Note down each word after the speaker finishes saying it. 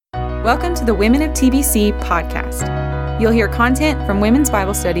Welcome to the Women of TBC podcast. You'll hear content from women's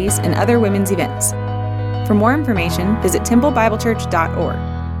Bible studies and other women's events. For more information, visit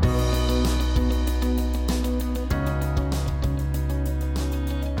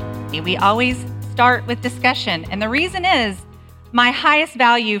templebiblechurch.org. We always start with discussion, and the reason is my highest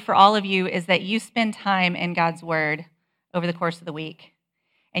value for all of you is that you spend time in God's Word over the course of the week,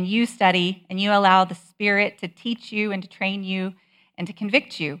 and you study, and you allow the Spirit to teach you and to train you and to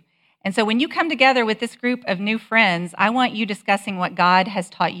convict you. And so when you come together with this group of new friends, I want you discussing what God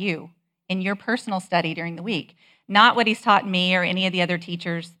has taught you in your personal study during the week, not what he's taught me or any of the other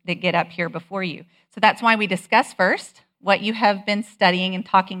teachers that get up here before you. So that's why we discuss first what you have been studying and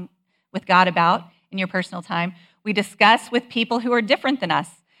talking with God about in your personal time. We discuss with people who are different than us.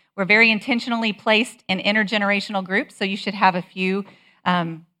 We're very intentionally placed in intergenerational groups, so you should have a few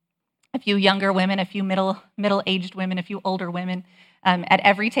younger women, a few middle-aged women, a few older women at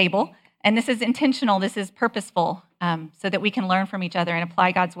every table. And this is intentional, this is purposeful, so that we can learn from each other and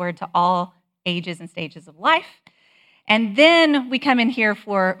apply God's Word to all ages and stages of life. And then we come in here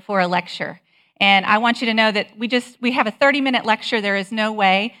for a lecture. And I want you to know that we have a 30-minute lecture. There is no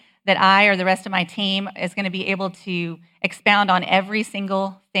way that I or the rest of my team is going to be able to expound on every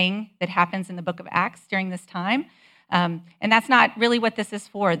single thing that happens in the book of Acts during this time. And that's not really what this is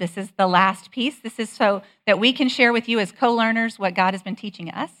for. This is the last piece. This is so that we can share with you as co-learners what God has been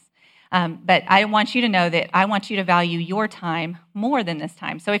teaching us. But I want you to know that I want you to value your time more than this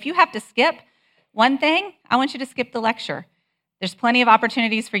time. So if you have to skip one thing, I want you to skip the lecture. There's plenty of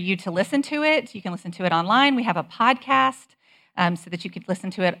opportunities for you to listen to it. You can listen to it online. We have a podcast so that you could listen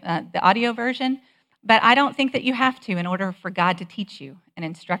to it, the audio version. But I don't think that you have to in order for God to teach you and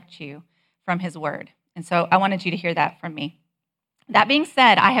instruct you from his word. And so I wanted you to hear that from me. That being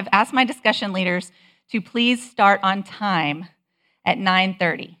said, I have asked my discussion leaders to please start on time at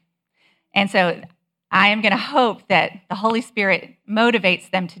 9:30. And so I am going to hope that the Holy Spirit motivates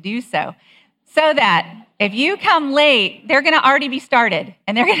them to do so that if you come late, they're going to already be started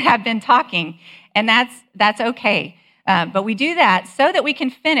and they're going to have been talking, and that's okay. But we do that so that we can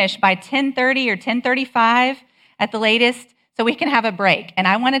finish by 10:30 or 10:35 at the latest, so we can have a break. And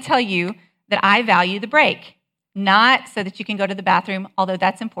I want to tell you that I value the break, not so that you can go to the bathroom, although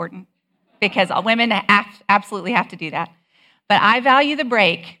that's important, because women absolutely have to do that. But I value the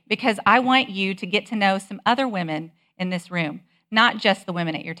break because I want you to get to know some other women in this room, not just the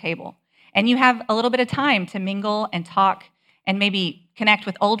women at your table. And you have a little bit of time to mingle and talk and maybe connect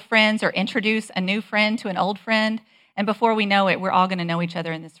with old friends or introduce a new friend to an old friend. And before we know it, we're all going to know each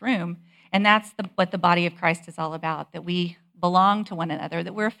other in this room. And that's what the body of Christ is all about, that we belong to one another,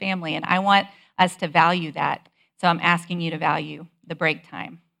 that we're a family. And I want us to value that. So I'm asking you to value the break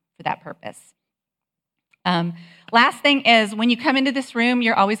time for that purpose. Last thing is, when you come into this room,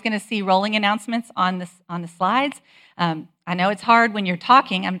 you're always going to see rolling announcements on the slides. I know it's hard when you're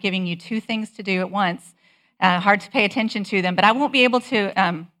talking. I'm giving you two things to do at once. Hard to pay attention to them, but I won't be able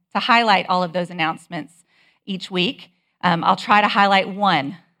to highlight all of those announcements each week. I'll try to highlight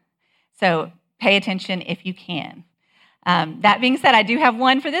one. So pay attention if you can. That being said, I do have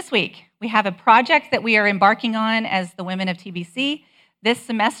one for this week. We have a project that we are embarking on as the Women of TBC. This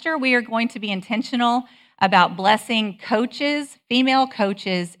semester, we are going to be intentional about blessing coaches, female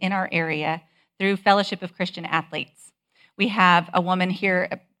coaches in our area through Fellowship of Christian Athletes. We have a woman here,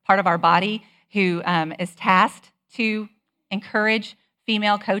 a part of our body, who is tasked to encourage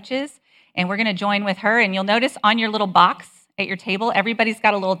female coaches, and we're going to join with her. And you'll notice on your little box at your table, everybody's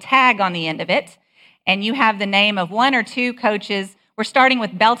got a little tag on the end of it, and you have the name of one or two coaches. We're starting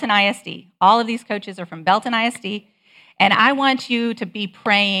with Belton ISD. All of these coaches are from Belton ISD, and I want you to be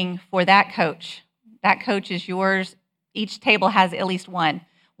praying for that coach. That coach is yours. Each table has at least one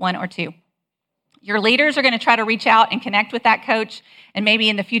or two. Your leaders are going to try to reach out and connect with that coach, and maybe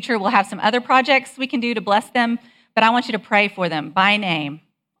in the future we'll have some other projects we can do to bless them, but I want you to pray for them by name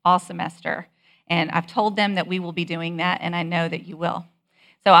all semester. And I've told them that we will be doing that, and I know that you will.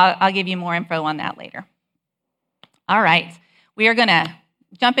 So I'll give you more info on that later. All right, we are going to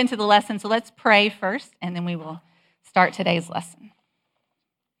jump into the lesson, so let's pray first, and then we will start today's lesson.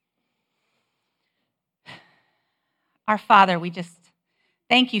 Our Father, we just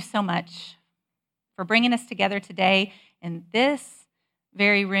thank you so much for bringing us together today in this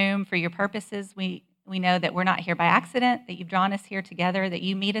very room for your purposes. We know that we're not here by accident, that you've drawn us here together, that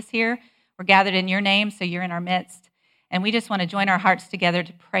you meet us here. We're gathered in your name, so you're in our midst. And we just want to join our hearts together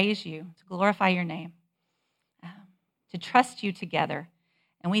to praise you, to glorify your name, to trust you together.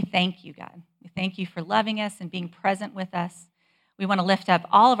 And we thank you, God. We thank you for loving us and being present with us. We want to lift up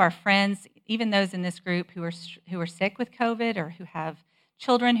all of our friends, even those in this group who are sick with COVID or who have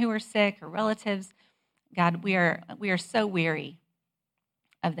children who are sick or relatives. God, we are so weary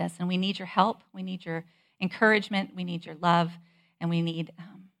of this, and we need your help. We need your encouragement. We need your love, and we need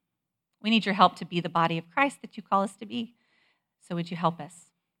your help to be the body of Christ that you call us to be. So would you help us?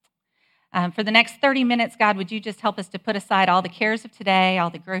 For the next 30 minutes, God, would you just help us to put aside all the cares of today, all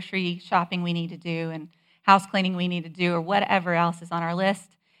the grocery shopping we need to do, and house cleaning we need to do, or whatever else is on our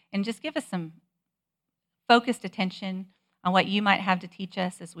list, and just give us some focused attention on what you might have to teach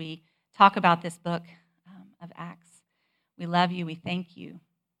us as we talk about this book of Acts. We love you. We thank you.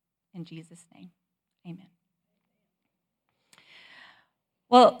 In Jesus' name, amen.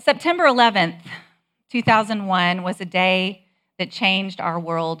 Well, September 11th, 2001 was a day that changed our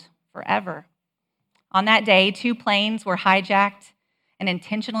world forever. On that day, 2 planes were hijacked and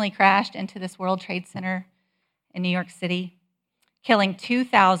intentionally crashed into this World Trade Center in New York City, killing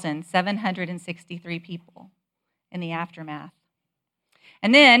 2,763 people in the aftermath.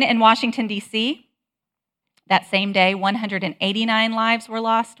 And then in Washington, D.C., that same day, 189 lives were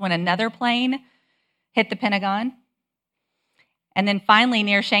lost when another plane hit the Pentagon. And then finally,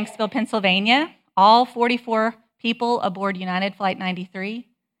 near Shanksville, Pennsylvania, all 44 people aboard United Flight 93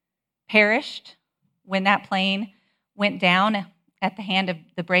 perished when that plane went down at the hand of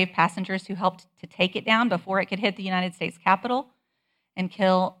the brave passengers who helped to take it down before it could hit the United States Capitol and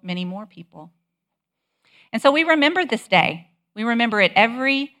kill many more people. And so we remember this day. We remember it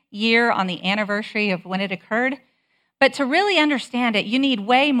every year on the anniversary of when it occurred. But to really understand it, you need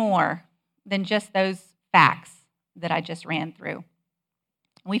way more than just those facts that I just ran through.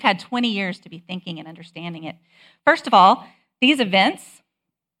 We've had 20 years to be thinking and understanding it. First of all, these events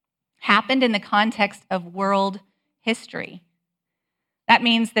happened in the context of world history. That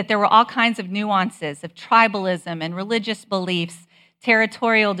means that there were all kinds of nuances of tribalism and religious beliefs,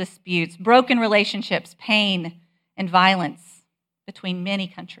 territorial disputes, broken relationships, pain, and violence between many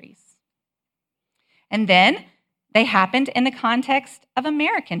countries. And then they happened in the context of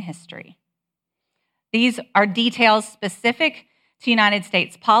American history. These are details specific to United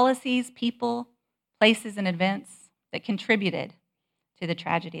States policies, people, places, and events that contributed to the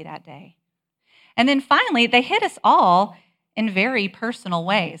tragedy that day. And then finally, they hit us all in very personal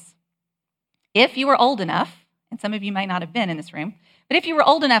ways. If you were old enough, and some of you might not have been in this room, but if you were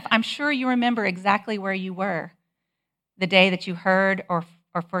old enough, I'm sure you remember exactly where you were the day that you heard or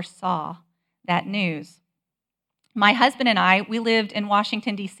first saw that news. My husband and I, we lived in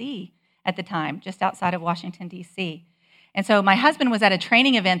Washington, D.C. at the time, just outside of Washington, D.C. And so my husband was at a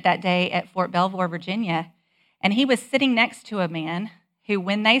training event that day at Fort Belvoir, Virginia, and he was sitting next to a man who,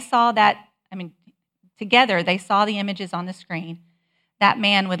 when they saw that, together they saw the images on the screen, that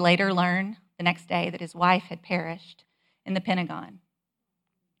man would later learn the next day that his wife had perished in the Pentagon.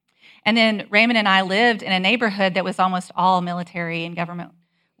 And then Raymond and I lived in a neighborhood that was almost all military and government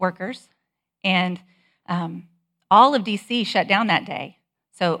workers, and all of D.C. shut down that day.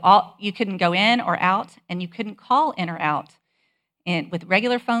 So you couldn't go in or out, and you couldn't call in or out with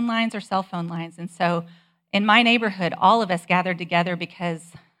regular phone lines or cell phone lines. And so in my neighborhood, all of us gathered together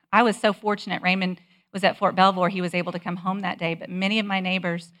because I was so fortunate. Raymond was at Fort Belvoir. He was able to come home that day, but many of my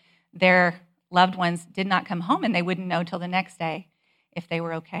neighbors, their loved ones did not come home, and they wouldn't know till the next day if they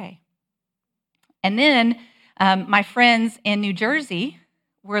were okay. And then my friends in New Jersey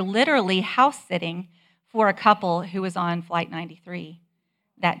were literally house-sitting for a couple who was on Flight 93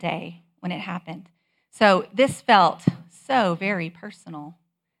 that day when it happened. So this felt so very personal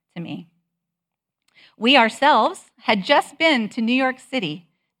to me. We ourselves had just been to New York City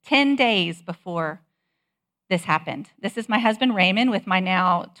 10 days before this happened. This is my husband, Raymond, with my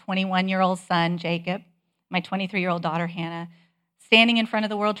now 21-year-old son, Jacob, my 23-year-old daughter, Hannah, standing in front of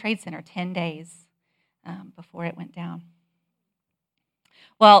the World Trade Center 10 days before it went down.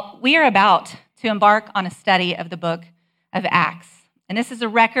 Well, we are about to embark on a study of the book of Acts. And this is a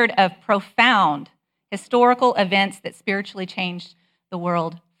record of profound historical events that spiritually changed the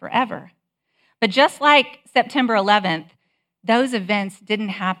world forever. But just like September 11th, those events didn't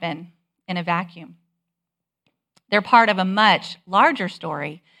happen in a vacuum. They're part of a much larger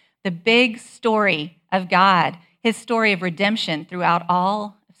story, the big story of God, his story of redemption throughout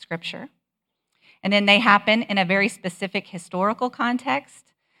all of Scripture. And then they happen in a very specific historical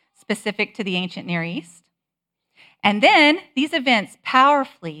context, specific to the ancient Near East. And then these events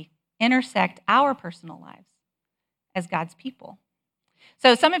powerfully intersect our personal lives as God's people.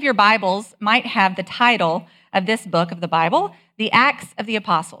 So some of your Bibles might have the title of this book of the Bible, The Acts of the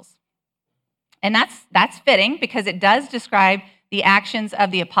Apostles. And that's fitting because it does describe the actions of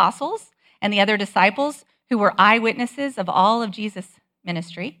the apostles and the other disciples who were eyewitnesses of all of Jesus'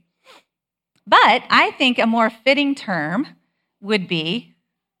 ministry. But I think a more fitting term would be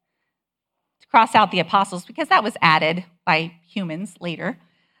cross out the apostles because that was added by humans later.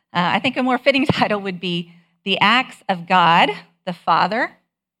 I think a more fitting title would be The Acts of God, the Father,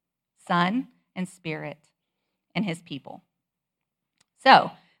 Son, and Spirit, and his people.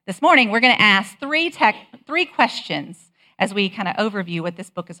 So this morning, we're going to ask three questions as we kind of overview what this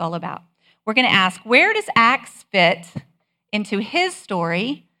book is all about. We're going to ask, where does Acts fit into his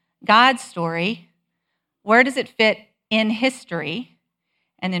story, God's story? Where does it fit in history?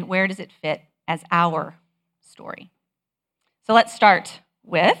 And then where does it fit as our story? So let's start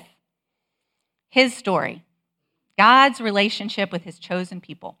with his story, God's relationship with his chosen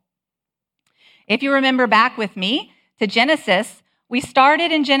people. If you remember back with me to Genesis, we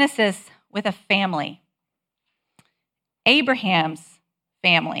started in Genesis with a family, Abraham's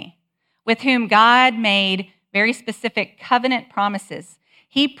family, with whom God made very specific covenant promises.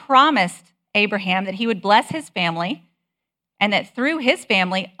 He promised Abraham that he would bless his family and that through his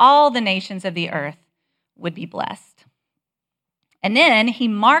family, all the nations of the earth would be blessed. And then he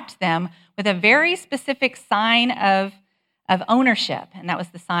marked them with a very specific sign of ownership, and that was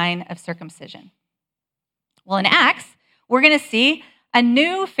the sign of circumcision. Well, in Acts, we're going to see a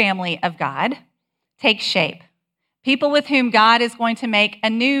new family of God take shape, people with whom God is going to make a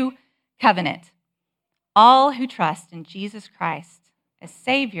new covenant, all who trust in Jesus Christ as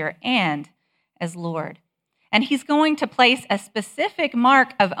Savior and as Lord. And he's going to place a specific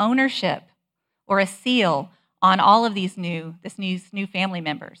mark of ownership or a seal on all of these new family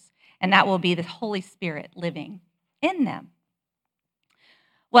members, and that will be the Holy Spirit living in them.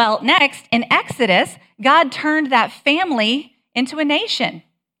 Well, next, in Exodus, God turned that family into a nation.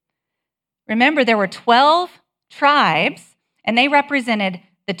 Remember, there were 12 tribes, and they represented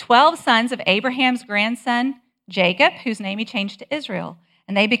the 12 sons of Abraham's grandson, Jacob, whose name he changed to Israel,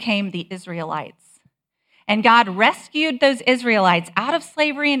 and they became the Israelites. And God rescued those Israelites out of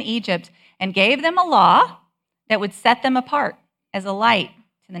slavery in Egypt and gave them a law that would set them apart as a light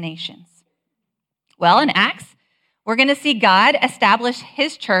to the nations. Well, in Acts, we're going to see God establish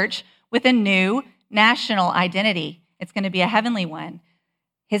his church with a new national identity. It's going to be a heavenly one.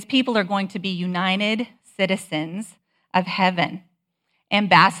 His people are going to be united citizens of heaven,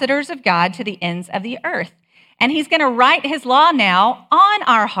 ambassadors of God to the ends of the earth. And he's going to write his law now on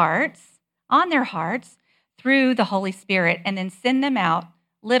our hearts, on their hearts, through the Holy Spirit, and then send them out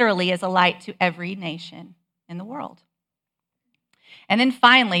literally as a light to every nation in the world. And then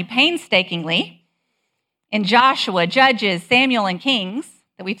finally, painstakingly, in Joshua, Judges, Samuel, and Kings,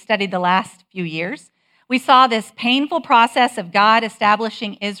 that we've studied the last few years, we saw this painful process of God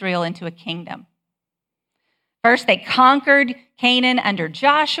establishing Israel into a kingdom. First, they conquered Canaan under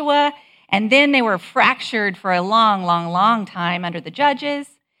Joshua, and then they were fractured for a long, long, long time under the Judges.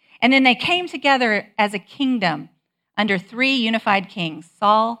 And then they came together as a kingdom under 3 unified kings,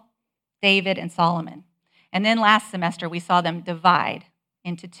 Saul, David, and Solomon. And then last semester, we saw them divide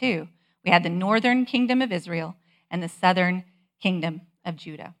into 2. We had the northern kingdom of Israel and the southern kingdom of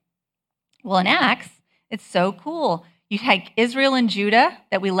Judah. Well, in Acts, it's so cool. You take Israel and Judah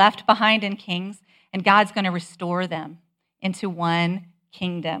that we left behind in Kings, and God's going to restore them into one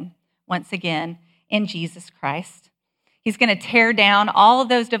kingdom once again in Jesus Christ. He's going to tear down all of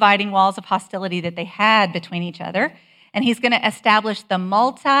those dividing walls of hostility that they had between each other, and he's going to establish the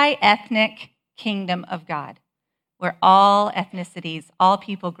multi-ethnic kingdom of God, where all ethnicities, all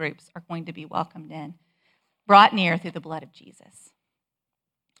people groups are going to be welcomed in, brought near through the blood of Jesus.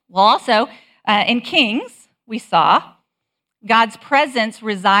 Well, also, in Kings, we saw God's presence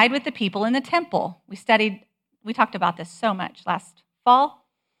reside with the people in the temple. We talked about this so much last fall,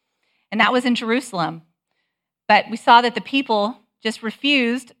 and that was in Jerusalem. But we saw that the people just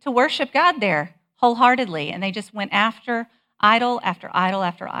refused to worship God there wholeheartedly, and they just went after idol after idol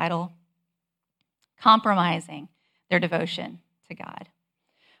after idol, compromising their devotion to God.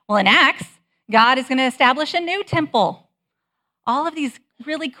 Well, in Acts, God is going to establish a new temple. All of these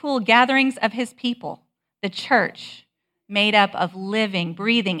really cool gatherings of his people, the church, made up of living,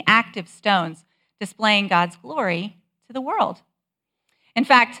 breathing, active stones, displaying God's glory to the world. In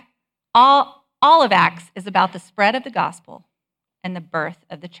fact, all of Acts is about the spread of the gospel and the birth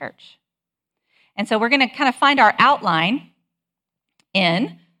of the church. And so we're going to kind of find our outline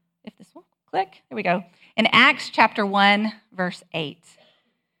in, if this will click, there we go, in Acts chapter 1, verse 8.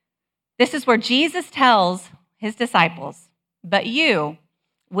 This is where Jesus tells his disciples, "But you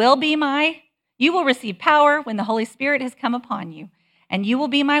will receive power when the Holy Spirit has come upon you, and you will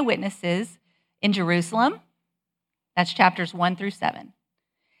be my witnesses in Jerusalem," that's chapters 1 through 7,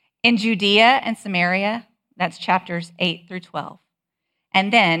 in Judea and Samaria, that's chapters 8 through 12,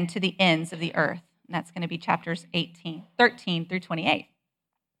 and then to the ends of the earth, and that's going to be chapters 13 through 28.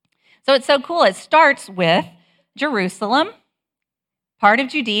 So it's so cool. It starts with Jerusalem, part of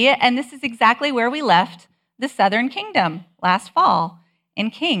Judea, and this is exactly where we left the southern kingdom last fall in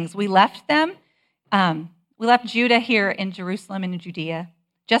Kings. We left them, we left Judah here in Jerusalem and in Judea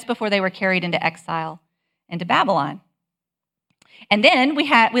just before they were carried into exile into Babylon. And then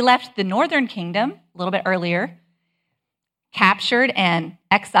we left the northern kingdom a little bit earlier, captured and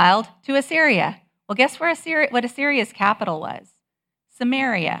exiled to Assyria. Well, guess what Assyria's capital was?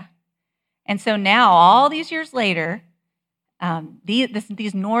 Samaria. And so now, all these years later,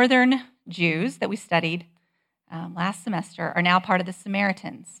 these northern Jews that we studied last semester are now part of the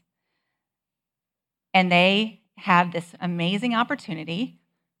Samaritans. And they have this amazing opportunity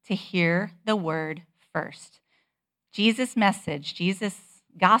to hear the word first. Jesus'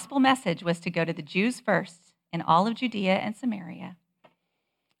 gospel message was to go to the Jews first in all of Judea and Samaria,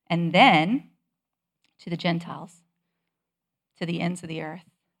 and then to the Gentiles, to the ends of the earth.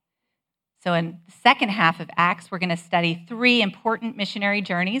 So in the second half of Acts, we're going to study 3 important missionary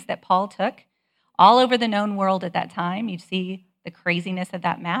journeys that Paul took all over the known world at that time. You see the craziness of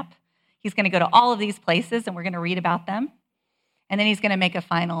that map. He's going to go to all of these places, and we're going to read about them. And then he's going to make a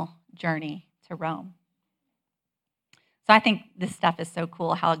final journey to Rome. So I think this stuff is so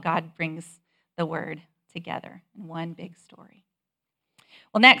cool, how God brings the word together in one big story.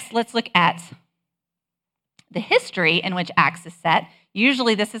 Well, next, let's look at the history in which Acts is set.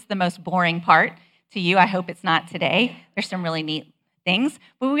 Usually this is the most boring part to you. I hope it's not today. There's some really neat things.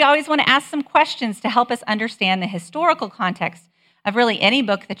 But we always want to ask some questions to help us understand the historical context of really any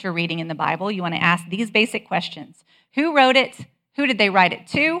book that you're reading in the Bible. You want to ask these basic questions. Who wrote it? Who did they write it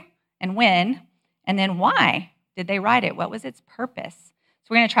to? And when? And then why did they write it? What was its purpose? So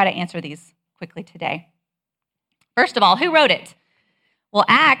we're going to try to answer these quickly today. First of all, who wrote it? Well,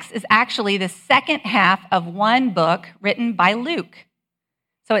 Acts is actually the second half of one book written by Luke.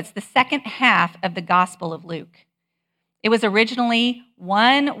 So it's the second half of the Gospel of Luke. It was originally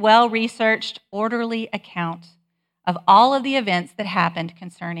one well-researched, orderly account of all of the events that happened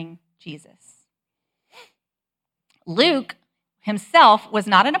concerning Jesus. Luke himself was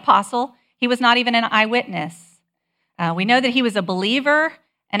not an apostle. He was not even an eyewitness. We know that he was a believer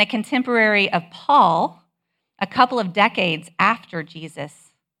and a contemporary of Paul a couple of decades after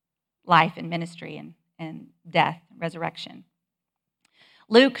Jesus' life and ministry and death, resurrection.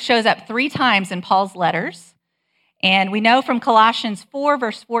 Luke shows up 3 times in Paul's letters, and we know from Colossians 4,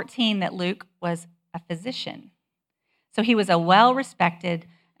 verse 14, that Luke was a physician. So he was a well-respected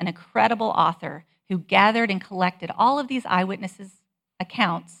and a credible author who gathered and collected all of these eyewitnesses'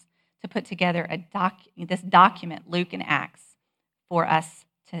 accounts to put together this document, Luke and Acts, for us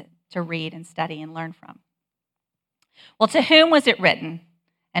to read and study and learn from. Well, to whom was it written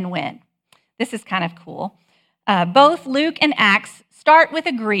and when? This is kind of cool. Both Luke and Acts start with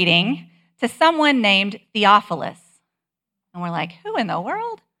a greeting to someone named Theophilus. And we're like, who in the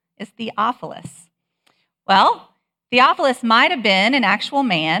world is Theophilus? Well, Theophilus might have been an actual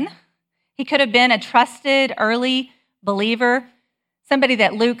man. He could have been a trusted early believer, somebody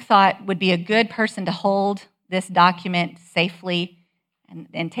that Luke thought would be a good person to hold this document safely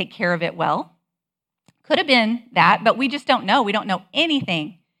and take care of it well. Could have been that, but we just don't know. We don't know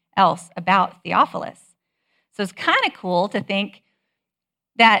anything else about Theophilus. So it's kind of cool to think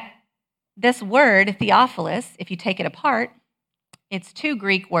that this word, Theophilus, if you take it apart, it's 2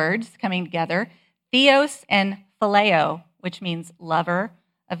 Greek words coming together, theos and phileo, which means lover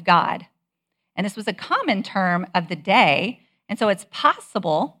of God. And this was a common term of the day, and so it's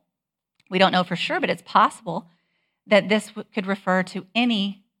possible, we don't know for sure, but it's possible that this could refer to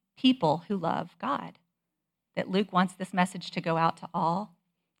any people who love God. That Luke wants this message to go out to all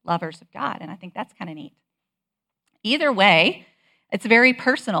lovers of God, and I think that's kind of neat. Either way, it's very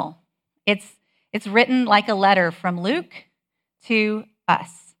personal. It's written like a letter from Luke to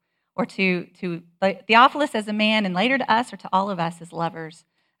us, or to Theophilus as a man, and later to us, or to all of us as lovers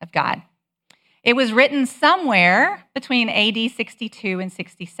of God. It was written somewhere between AD 62 and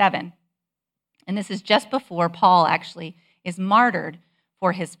 67, and this is just before Paul actually is martyred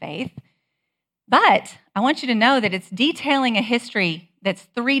for his faith. But I want you to know that it's detailing a history that's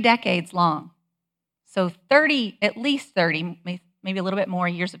 3 decades long. So at least 30, maybe a little bit more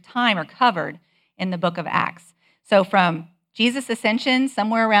years of time are covered in the book of Acts. So from Jesus' ascension,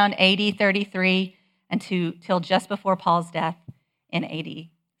 somewhere around AD 33, until just before Paul's death in AD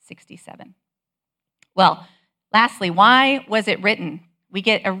 67. Well, lastly, why was it written? We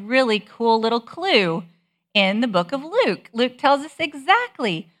get a really cool little clue in the book of Luke. Luke tells us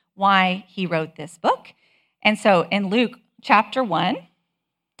exactly why he wrote this book. And so in Luke chapter 1,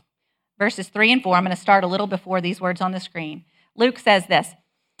 verses 3 and 4, I'm going to start a little before these words on the screen. Luke says this,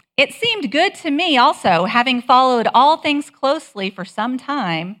 it seemed good to me also, having followed all things closely for some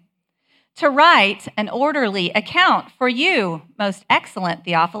time, to write an orderly account for you, most excellent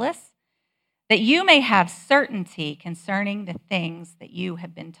Theophilus, that you may have certainty concerning the things that you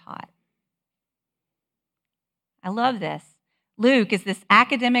have been taught. I love this. Luke is this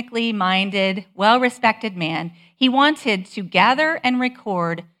academically minded, well-respected man. He wanted to gather and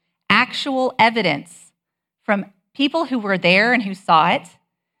record actual evidence from people who were there and who saw it,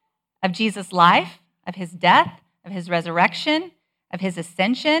 of Jesus' life, of his death, of his resurrection, of his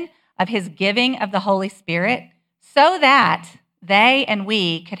ascension, of his giving of the Holy Spirit, so that they and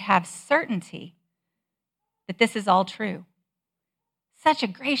we could have certainty that this is all true. Such a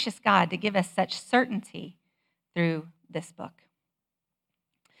gracious God to give us such certainty through this book.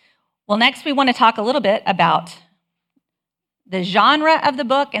 Well, next we want to talk a little bit about the genre of the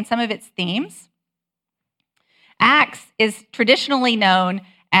book and some of its themes. Acts is traditionally known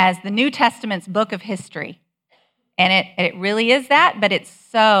as the New Testament's book of history. And it really is that, but it's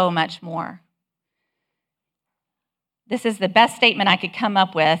so much more. This is the best statement I could come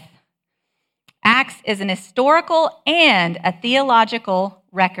up with. Acts is an historical and a theological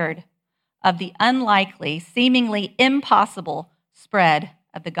record of the unlikely, seemingly impossible spread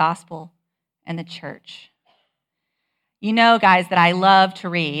of the gospel and the church. You know, guys, that I love to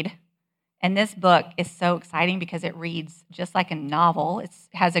read. And this book is so exciting because it reads just like a novel. It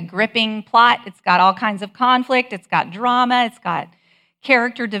has a gripping plot. It's got all kinds of conflict. It's got drama. It's got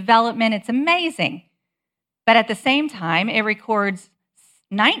character development. It's amazing. But at the same time, it records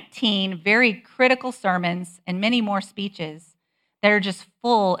 19 very critical sermons and many more speeches that are just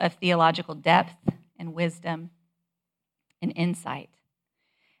full of theological depth and wisdom and insight.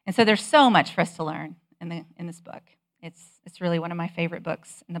 And so there's so much for us to learn in this book. It's really one of my favorite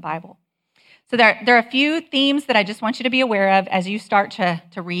books in the Bible. So there are a few themes that I just want you to be aware of as you start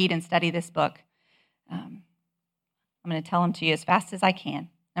to read and study this book. I'm going to tell them to you as fast as I can.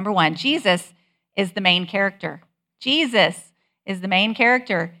 Number one, Jesus is the main character. Jesus is the main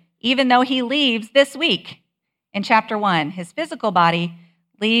character, even though he leaves this week in chapter 1. His physical body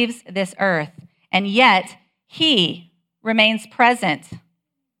leaves this earth, and yet he remains present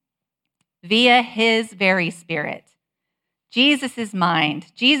via his very spirit. Jesus' mind,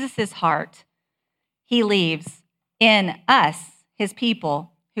 Jesus' heart, he leaves in us, his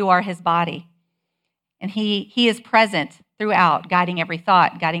people, who are his body. And he is present throughout, guiding every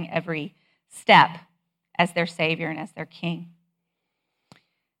thought, guiding every step as their Savior and as their King.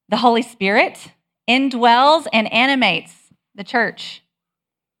 The Holy Spirit indwells and animates the church.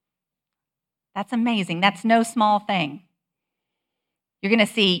 That's amazing. That's no small thing. You're going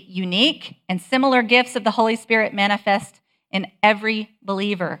to see unique and similar gifts of the Holy Spirit manifest in every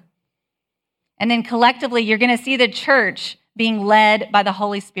believer. And then collectively, you're going to see the church being led by the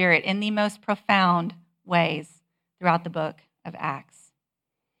Holy Spirit in the most profound ways throughout the book of Acts.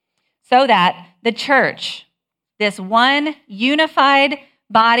 So that the church, this one unified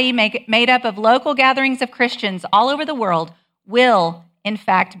body made up of local gatherings of Christians all over the world, will, in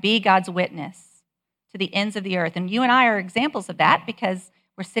fact, be God's witness to the ends of the earth. And you and I are examples of that because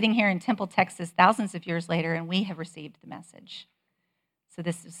we're sitting here in Temple, Texas, thousands of years later, and we have received the message. So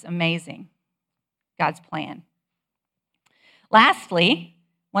this is amazing, God's plan. Lastly,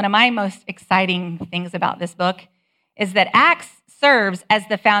 one of my most exciting things about this book is that Acts serves as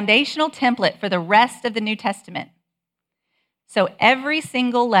the foundational template for the rest of the New Testament. So every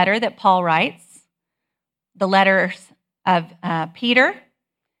single letter that Paul writes, the letters of Peter,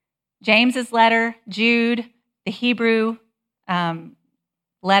 James's letter, Jude, the Hebrew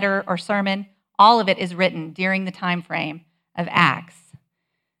letter or sermon, all of it is written during the time frame of Acts.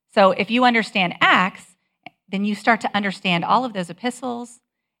 So if you understand Acts, then you start to understand all of those epistles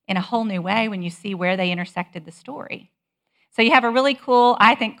in a whole new way when you see where they intersected the story. So you have a really cool,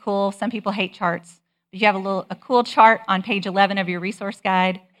 I think cool, some people hate charts, but you have a cool chart on page 11 of your resource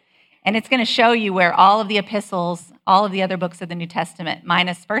guide, and it's going to show you where all of the epistles, all of the other books of the New Testament,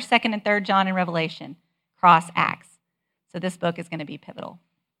 minus 1st, 2nd, and 3rd John and Revelation, cross Acts. So this book is going to be pivotal.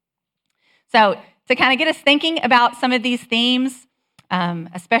 So to kind of get us thinking about some of these themes,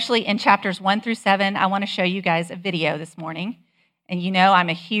 especially in chapters 1 through 7, I want to show you guys a video this morning. And you know I'm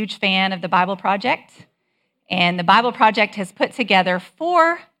a huge fan of the Bible Project. And the Bible Project has put together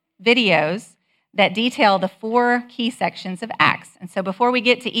 4 videos that detail the 4 key sections of Acts. And so before we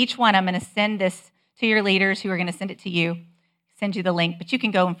get to each one, I'm going to send this to your leaders who are going to send it to you, send you the link, but you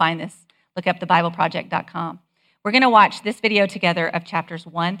can go and find this. Look up thebibleproject.com. We're going to watch this video together of chapters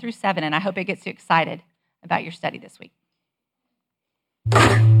 1 through 7, and I hope it gets you excited about your study this week.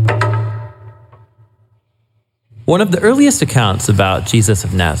 One of the earliest accounts about Jesus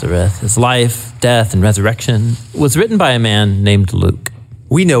of Nazareth, his life, death, and resurrection, was written by a man named Luke.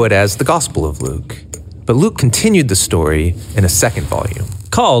 We know it as the Gospel of Luke, but Luke continued the story in a second volume,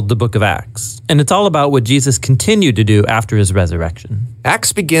 called the Book of Acts, and it's all about what Jesus continued to do after his resurrection.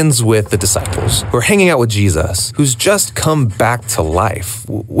 Acts begins with the disciples who are hanging out with Jesus, who's just come back to life,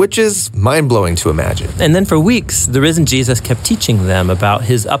 which is mind-blowing to imagine. And then for weeks, the risen Jesus kept teaching them about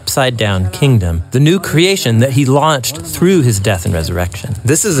his upside-down kingdom, the new creation that he launched through his death and resurrection.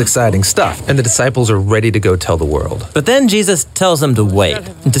 This is exciting stuff, and the disciples are ready to go tell the world. But then Jesus tells them to wait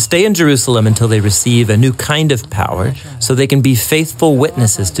and to stay in Jerusalem until they receive a new kind of power so they can be faithful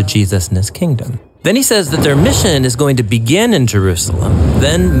witnesses to Jesus and his kingdom. Then he says that their mission is going to begin in Jerusalem,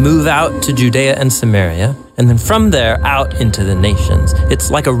 then move out to Judea and Samaria, and then from there out into the nations.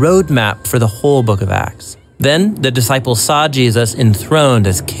 It's like a roadmap for the whole book of Acts. Then the disciples saw Jesus enthroned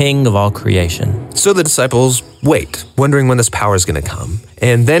as King of all creation. So the disciples wait, wondering when this power is going to come.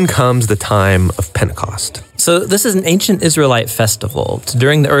 And then comes the time of Pentecost. So this is an ancient Israelite festival. It's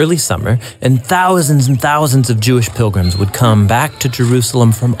during the early summer, and thousands of Jewish pilgrims would come back to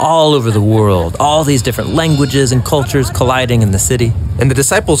Jerusalem from all over the world, all these different languages and cultures colliding in the city. And the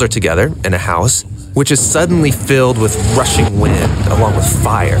disciples are together in a house, which is suddenly filled with rushing wind, along with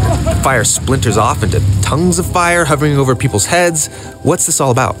fire. Fire splinters off into tongues of fire hovering over people's heads. What's this all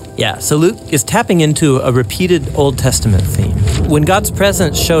about? Yeah, so Luke is tapping into a repeated Old Testament theme. When God's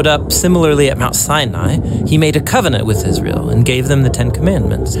presence showed up similarly at Mount Sinai, he made a covenant with Israel and gave them the Ten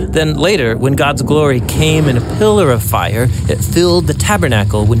Commandments. Then later, when God's glory came in a pillar of fire, it filled the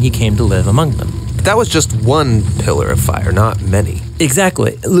tabernacle when he came to live among them. But that was just one pillar of fire, not many.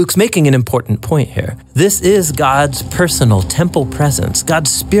 Exactly. Luke's making an important point here. This is God's personal temple presence,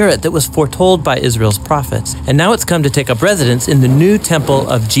 God's spirit that was foretold by Israel's prophets. And now it's come to take up residence in the new temple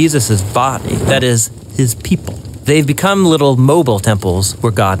of Jesus' body, that is, his people. They've become little mobile temples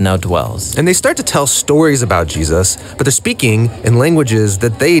where God now dwells. And they start to tell stories about Jesus, but they're speaking in languages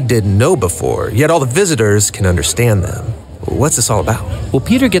that they didn't know before, yet all the visitors can understand them. What's this all about? Well,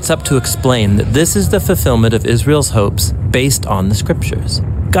 Peter gets up to explain that this is the fulfillment of Israel's hopes based on the scriptures.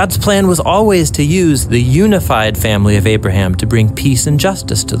 God's plan was always to use the unified family of Abraham to bring peace and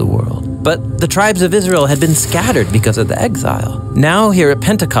justice to the world. But the tribes of Israel had been scattered because of the exile. Now here at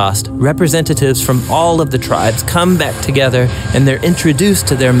Pentecost, representatives from all of the tribes come back together and they're introduced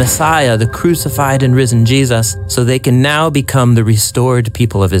to their Messiah, the crucified and risen Jesus, so they can now become the restored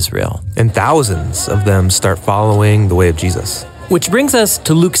people of Israel. And thousands of them start following the way of Jesus. Which brings us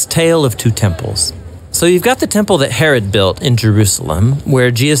to Luke's tale of two temples. So you've got the temple that Herod built in Jerusalem,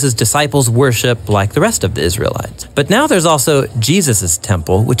 where Jesus' disciples worship like the rest of the Israelites. But now there's also Jesus'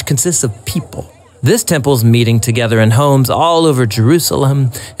 temple, which consists of people. This temple's meeting together in homes all over Jerusalem,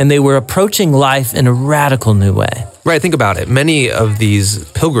 and they were approaching life in a radical new way. Right, think about it. Many of these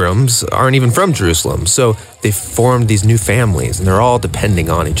pilgrims aren't even from Jerusalem, so they've formed these new families, and they're all depending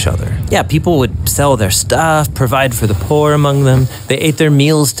on each other. Yeah, people would sell their stuff, provide for the poor among them. They ate their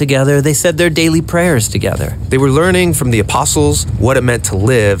meals together. They said their daily prayers together. They were learning from the apostles what it meant to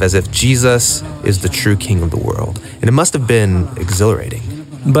live as if Jesus is the true king of the world, and it must have been exhilarating.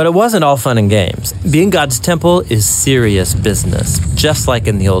 But it wasn't all fun and games. Being God's temple is serious business, just like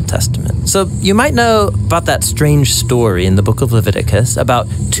in the Old Testament. So you might know about that strange story in the book of Leviticus about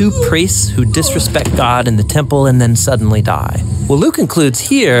two priests who disrespect God in the temple and then suddenly die. Well, Luke includes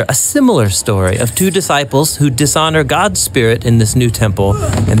here a similar story of two disciples who dishonor God's spirit in this new temple,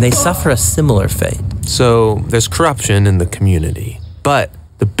 and they suffer a similar fate. So there's corruption in the community, but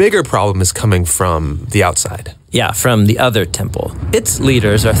the bigger problem is coming from the outside. Yeah, from the other temple. Its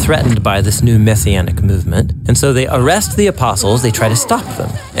leaders are threatened by this new messianic movement, and so they arrest the apostles, they try to stop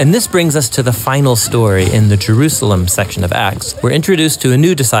them. And this brings us to the final story in the Jerusalem section of Acts. We're introduced to a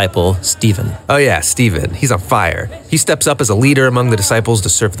new disciple, Stephen. Oh yeah, Stephen. He's on fire. He steps up as a leader among the disciples to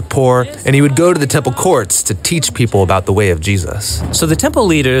serve the poor, and he would go to the temple courts to teach people about the way of Jesus. So the temple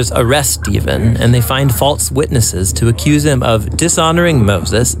leaders arrest Stephen, and they find false witnesses to accuse him of dishonoring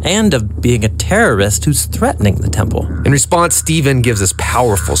Moses and of being a terrorist who's threatening the temple. In response, Stephen gives this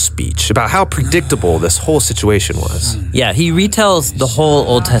powerful speech about how predictable this whole situation was. Yeah, he retells the whole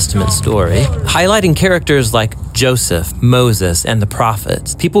Old Testament story, highlighting characters like Joseph, Moses, and the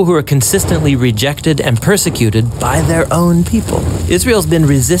prophets, people who are consistently rejected and persecuted by their own people. Israel's been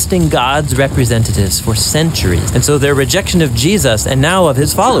resisting God's representatives for centuries, and so their rejection of Jesus and now of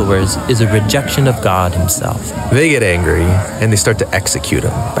his followers is a rejection of God himself. They get angry, and they start to execute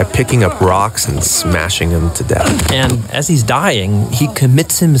him by picking up rocks and smashing him to death. And as he's dying, he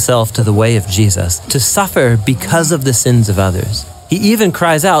commits himself to the way of Jesus, to suffer because of the sins of others. He even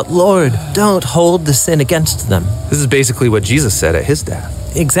cries out, "Lord, don't hold the sin against them." This is basically what Jesus said at his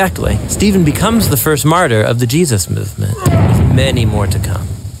death. Exactly. Stephen becomes the first martyr of the Jesus movement, with many more to come.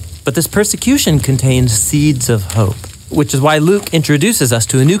 But this persecution contains seeds of hope, which is why Luke introduces us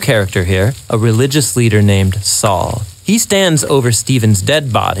to a new character here, a religious leader named Saul. He stands over Stephen's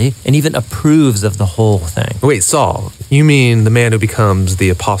dead body and even approves of the whole thing. Wait, Saul, you mean the man who becomes the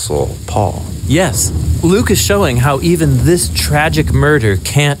Apostle Paul? Yes, Luke is showing how even this tragic murder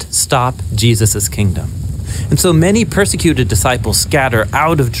can't stop Jesus' kingdom. And so many persecuted disciples scatter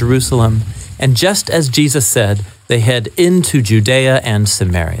out of Jerusalem, and just as Jesus said, they head into Judea and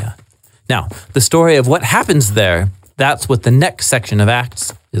Samaria. Now, the story of what happens there, that's what the next section of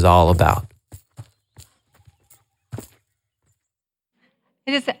Acts is all about.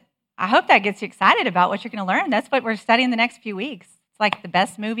 I hope that gets you excited about what you're going to learn. That's what we're studying the next few weeks. It's like the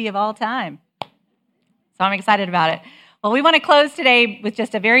best movie of all time. So I'm excited about it. Well, we want to close today with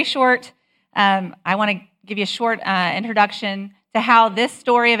just a very short, I want to give you a short introduction to how this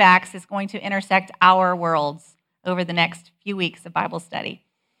story of Acts is going to intersect our worlds over the next few weeks of Bible study.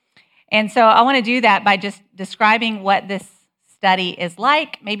 And so I want to do that by just describing what this study is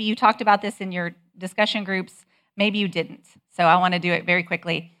like. Maybe you talked about this in your discussion groups. Maybe you didn't. So I want to do it very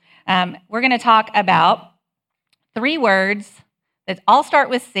quickly. We're going to talk about 3 words that all start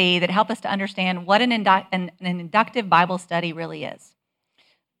with C that help us to understand what an inductive Bible study really is.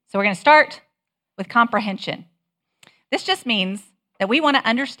 So we're going to start with comprehension. This just means that we want to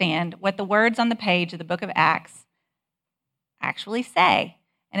understand what the words on the page of the book of Acts actually say.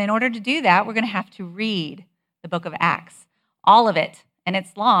 And in order to do that, we're going to have to read the book of Acts, all of it. And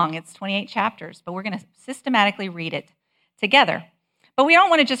it's long, it's 28 chapters, but we're going to systematically read it together. But we don't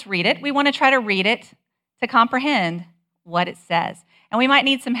want to just read it. We want to try to read it to comprehend what it says. And we might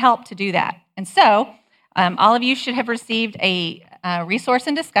need some help to do that. And so all of you should have received a resource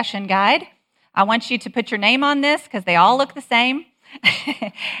and discussion guide. I want you to put your name on this because they all look the same.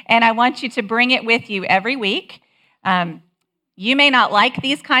 And I want you to bring it with you every week. You may not like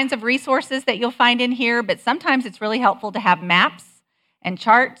these kinds of resources that you'll find in here, but sometimes it's really helpful to have maps and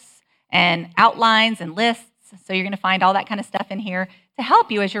charts and outlines and lists. So you're going to find all that kind of stuff in here to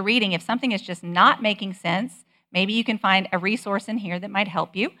help you as you're reading. If something is just not making sense, maybe you can find a resource in here that might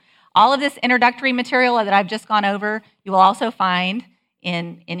help you. All of this introductory material that I've just gone over, you will also find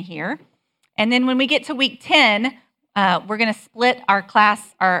in here. And then when we get to week 10, we're going to split our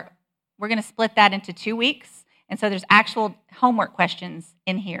class, we're going to split that into 2 weeks. And so there's actual homework questions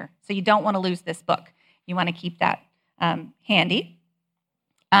in here. So you don't want to lose this book. You want to keep that handy.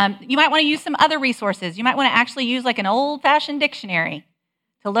 You might want to use some other resources. You might want to actually use like an old-fashioned dictionary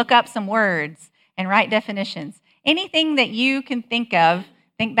to look up some words and write definitions. Anything that you can think of,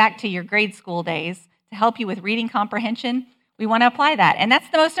 think back to your grade school days to help you with reading comprehension, we want to apply that. And that's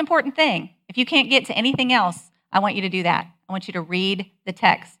the most important thing. If you can't get to anything else, I want you to do that. I want you to read the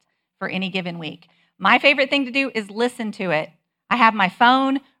text for any given week. My favorite thing to do is listen to it. I have my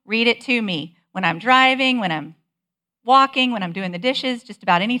phone read it to me when I'm driving, when I'm walking, when I'm doing the dishes, just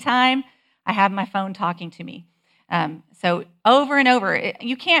about any time, I have my phone talking to me. So over and over,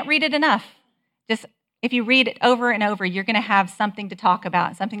 you can't read it enough. Just if you read it over and over, you're going to have something to talk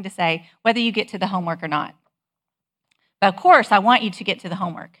about, something to say, whether you get to the homework or not. But of course, I want you to get to the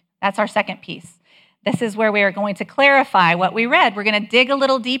homework. That's our second piece. This is where we are going to clarify what we read. We're going to dig a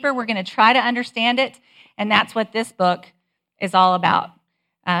little deeper. We're going to try to understand it. And that's what this book is all about.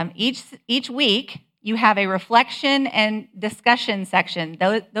 Each week, you have a reflection and discussion section.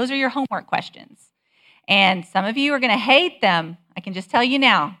 Those are your homework questions. And some of you are going to hate them. I can just tell you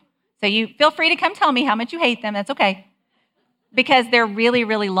now. So you feel free to come tell me how much you hate them. That's okay. Because they're really,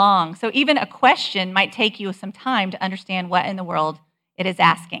 really long. So even a question might take you some time to understand what in the world it is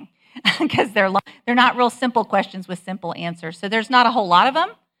asking. Because they're long. They're not real simple questions with simple answers. So there's not a whole lot of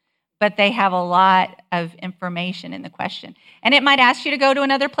them, but they have a lot of information in the question. And it might ask you to go to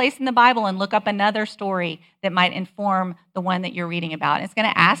another place in the Bible and look up another story that might inform the one that you're reading about. And it's going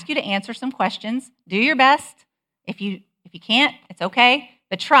to ask you to answer some questions. Do your best. If you can't, it's okay,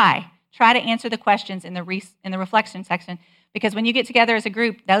 but try to answer the questions in the reflection section, because when you get together as a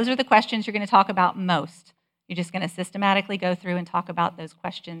group, those are the questions you're going to talk about most. You're just going to systematically go through and talk about those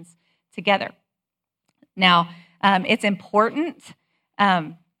questions together. Now, it's important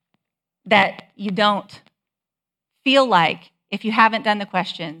that you don't feel like if you haven't done the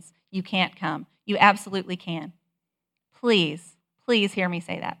questions, you can't come. You absolutely can. Please hear me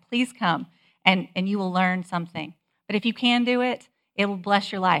say that. Please come, and you will learn something. But if you can do it, it will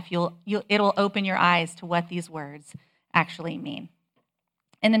bless your life. It'll open your eyes to what these words actually mean.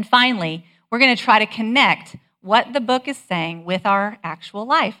 And then finally, we're going to try to connect what the book is saying with our actual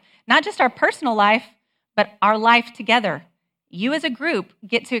life. Not just our personal life, but our life together. You as a group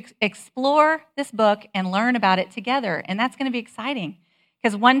get to explore this book and learn about it together, and that's going to be exciting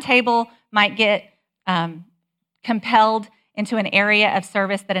because one table might get compelled into an area of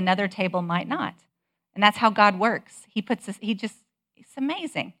service that another table might not. And that's how God works. He puts us, it's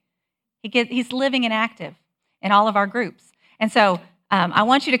amazing. He's living and active in all of our groups. And so I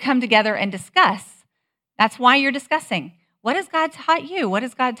want you to come together and discuss. That's why you're discussing. What has God taught you? What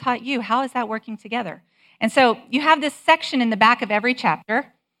has God taught you? How is that working together? And so you have this section in the back of every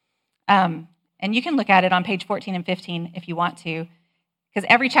chapter, and you can look at it on page 14 and 15 if you want to, because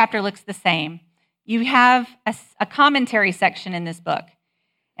every chapter looks the same. You have a commentary section in this book,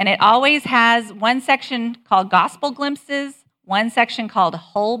 and it always has one section called Gospel Glimpses, one section called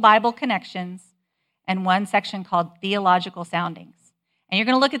Whole Bible Connections, and one section called Theological Soundings. And you're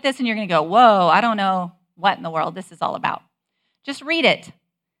going to look at this and you're going to go, whoa, I don't know what in the world this is all about. Just read it.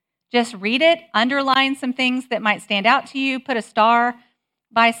 Just read it, underline some things that might stand out to you, put a star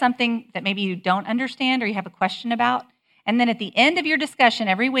by something that maybe you don't understand or you have a question about. And then at the end of your discussion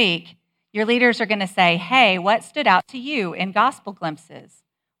every week, your leaders are going to say, hey, what stood out to you in Gospel Glimpses?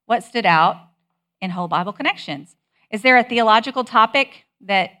 What stood out in Whole Bible Connections? Is there a theological topic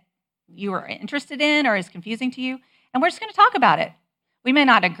that you are interested in or is confusing to you? And we're just going to talk about it. We may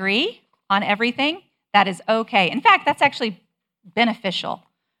not agree on everything. That is okay. In fact, that's actually beneficial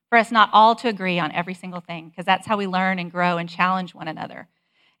for us not all to agree on every single thing, because that's how we learn and grow and challenge one another.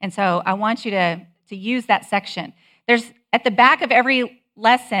 And so I want you to use that section. There's at the back of every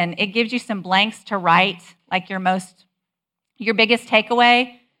lesson, it gives you some blanks to write, like your biggest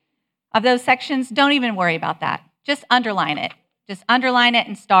takeaway of those sections. Don't even worry about that. Just underline it. Just underline it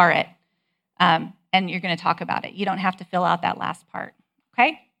and star it. And you're going to talk about it. You don't have to fill out that last part.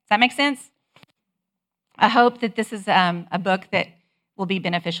 Okay? Does that make sense? I hope that this is a book that will be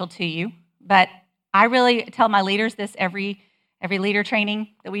beneficial to you. But I really tell my leaders this every leader training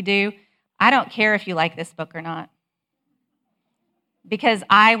that we do. I don't care if you like this book or not, because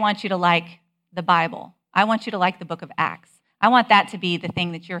I want you to like the Bible. I want you to like the book of Acts. I want that to be the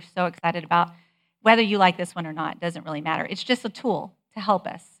thing that you're so excited about. Whether you like this one or not doesn't really matter. It's just a tool to help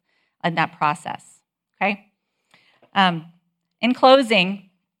us in that process, okay? In closing,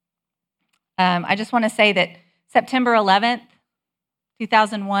 I just want to say that September 11th,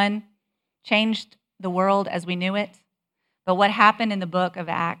 2001 changed the world as we knew it. But what happened in the book of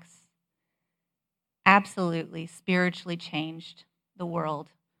Acts absolutely spiritually changed the world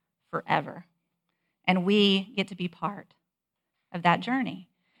forever. And we get to be part of that journey.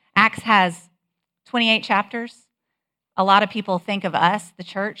 Acts has 28 chapters. A lot of people think of us, the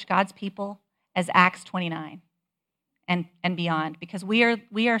church, God's people, as Acts 29 and beyond, because we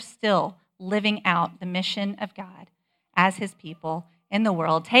are still living out the mission of God as his people in the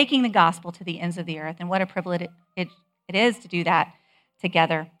world, taking the gospel to the ends of the earth. And what a privilege it is to do that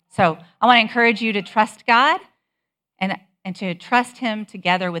together. So I want to encourage you to trust God and to trust him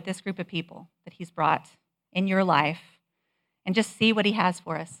together with this group of people that he's brought in your life, and just see what he has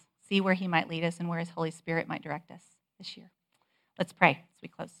for us, see where he might lead us and where his Holy Spirit might direct us this year. Let's pray as we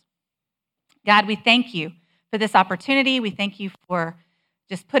close. God, we thank you for this opportunity. We thank you for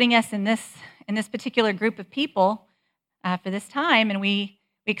just putting us in this particular group of people for this time. And we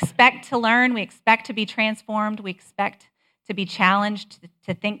expect to learn. We expect to be transformed. We expect to be challenged,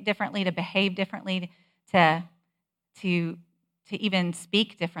 to think differently, to behave differently, to even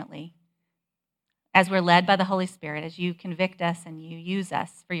speak differently as we're led by the Holy Spirit, as you convict us and you use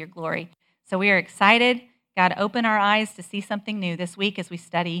us for your glory. So we are excited. God, open our eyes to see something new this week as we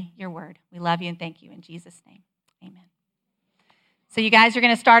study your word. We love you and thank you in Jesus' name. Amen. So you guys are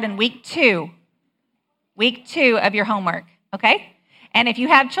going to start in week two of your homework, okay? And if you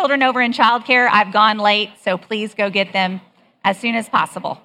have children over in childcare, I've gone late, so please go get them as soon as possible.